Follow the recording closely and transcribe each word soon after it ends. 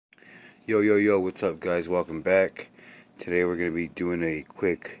Yo, what's up guys? Welcome back. Today we're going to be doing a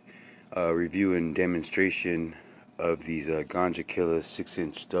quick review and demonstration of these Ganja Killa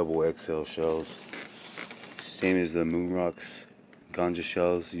 6-inch double XL shells. Same as the Moon Rocks Ganja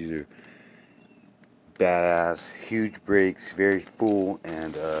shells. These are badass, huge brakes, very full,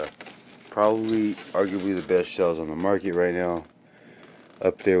 and probably arguably the best shells on the market right now.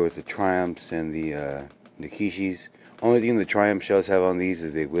 Up there with the Triumphs and the Nikishis. Only thing the Triumph shells have on these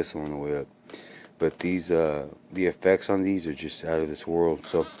is they whistle on the way up. But these, the effects on these are just out of this world.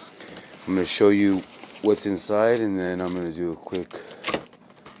 So I'm going to show you what's inside, and then I'm going to do a quick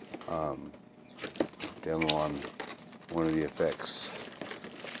demo on one of the effects.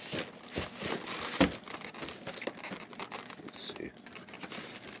 Let's see.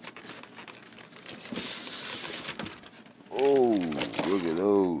 Oh, look at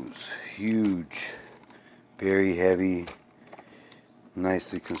those. Huge. Very heavy,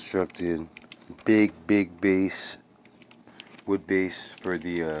 nicely constructed, big base, wood base for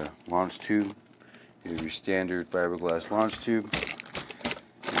the launch tube. Your standard fiberglass launch tube,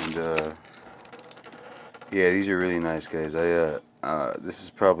 and yeah, these are really nice, guys. This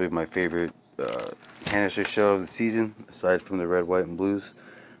is probably my favorite canister shell of the season, aside from the red, white, and blues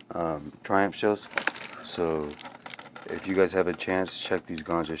Triumph shells. So if you guys have a chance, check these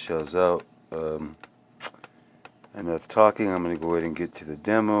Ganja shells out. Enough talking, I'm going to go ahead and get to the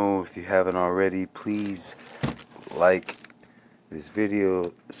demo. If you haven't already, please like this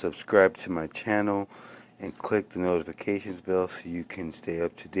video, subscribe to my channel, and click the notifications bell so you can stay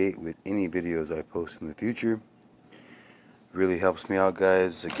up to date with any videos I post in the future. Really helps me out,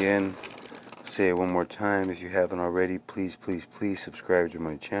 guys. Again, I'll say it one more time. If you haven't already, please subscribe to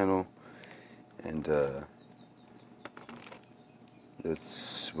my channel. And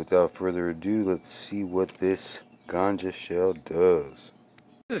without further ado, let's see what this Ganja shell does.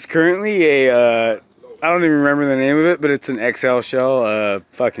 This is currently a, I don't even remember the name of it, but it's an XL shell,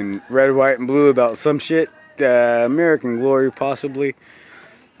 fucking red, white, and blue about some shit, American Glory possibly.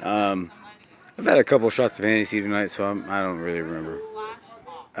 I've had a couple shots of Hennessy tonight, so I don't really remember.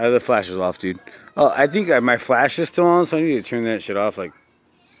 The flash is off, dude. Oh, I think my flash is still on, so I need to turn that shit off. Like,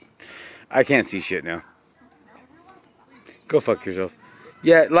 I can't see shit now. Go fuck yourself.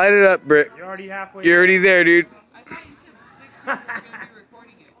 Yeah, light it up, Britt. You're already halfway. You're already there, dude.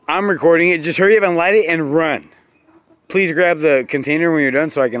 I'm recording it. Just hurry up and light it and run. Please grab the container when you're done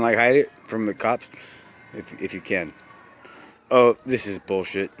so I can like hide it from the cops, if you can. Oh, this is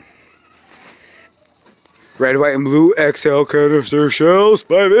bullshit. Red, white, and blue XL canister shells,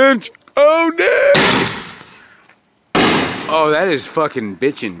 5-inch. Oh damn! Oh, that is fucking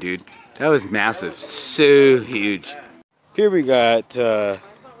bitchin', dude. That was massive. So huge. Here we got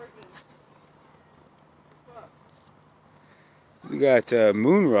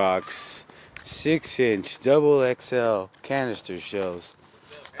Moon Rocks 6-inch double XL canister shells.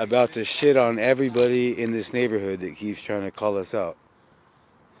 About to shit on everybody in this neighborhood that keeps trying to call us out.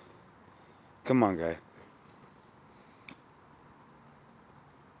 Come on, guy.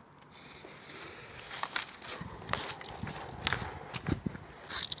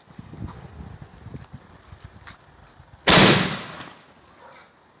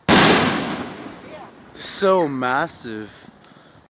 So massive.